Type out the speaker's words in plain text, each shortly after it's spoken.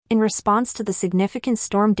In response to the significant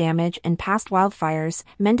storm damage and past wildfires,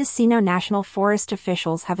 Mendocino National Forest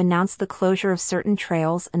officials have announced the closure of certain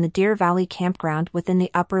trails and the Deer Valley Campground within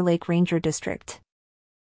the Upper Lake Ranger District.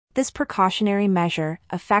 This precautionary measure,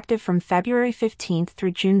 effective from February 15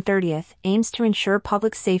 through June 30, aims to ensure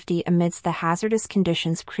public safety amidst the hazardous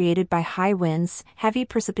conditions created by high winds, heavy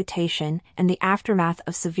precipitation, and the aftermath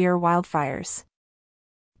of severe wildfires.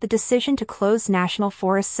 The decision to close National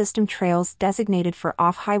Forest System trails designated for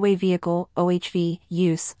off-highway vehicle (OHV)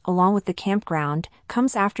 use, along with the campground,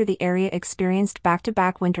 comes after the area experienced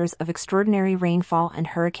back-to-back winters of extraordinary rainfall and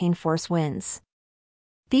hurricane-force winds.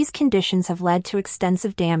 These conditions have led to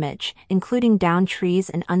extensive damage, including downed trees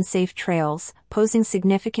and unsafe trails, posing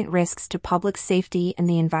significant risks to public safety and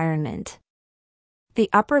the environment. The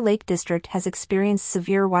Upper Lake District has experienced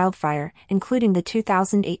severe wildfire, including the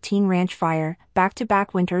 2018 Ranch Fire,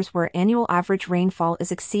 back-to-back winters where annual average rainfall is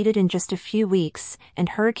exceeded in just a few weeks, and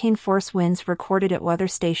hurricane-force winds recorded at weather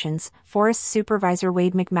stations, Forest Supervisor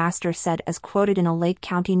Wade McMaster said as quoted in a Lake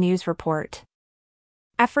County News report.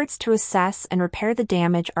 Efforts to assess and repair the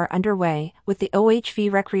damage are underway, with the OHV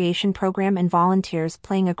recreation program and volunteers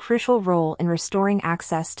playing a crucial role in restoring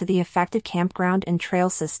access to the affected campground and trail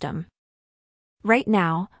system. Right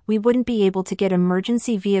now, we wouldn't be able to get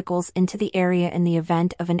emergency vehicles into the area in the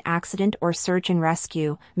event of an accident or search and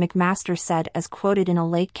rescue, McMaster said as quoted in a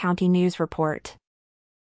Lake County News report.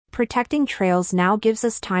 Protecting trails now gives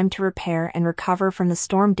us time to repair and recover from the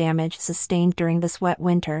storm damage sustained during this wet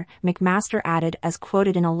winter, McMaster added as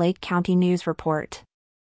quoted in a Lake County News report.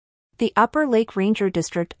 The Upper Lake Ranger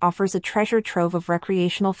District offers a treasure trove of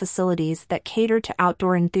recreational facilities that cater to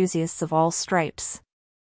outdoor enthusiasts of all stripes.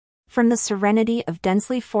 From the serenity of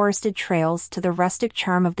densely forested trails to the rustic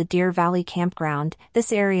charm of the Deer Valley Campground,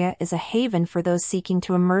 this area is a haven for those seeking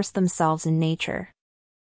to immerse themselves in nature.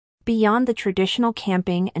 Beyond the traditional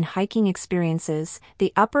camping and hiking experiences,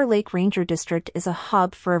 the Upper Lake Ranger District is a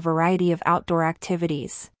hub for a variety of outdoor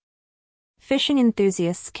activities. Fishing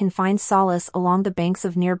enthusiasts can find solace along the banks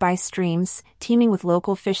of nearby streams, teeming with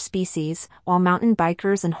local fish species, while mountain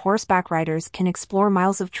bikers and horseback riders can explore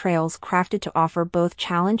miles of trails crafted to offer both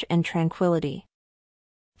challenge and tranquility.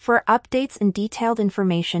 For updates and detailed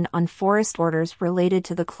information on forest orders related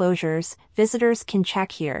to the closures, visitors can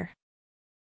check here.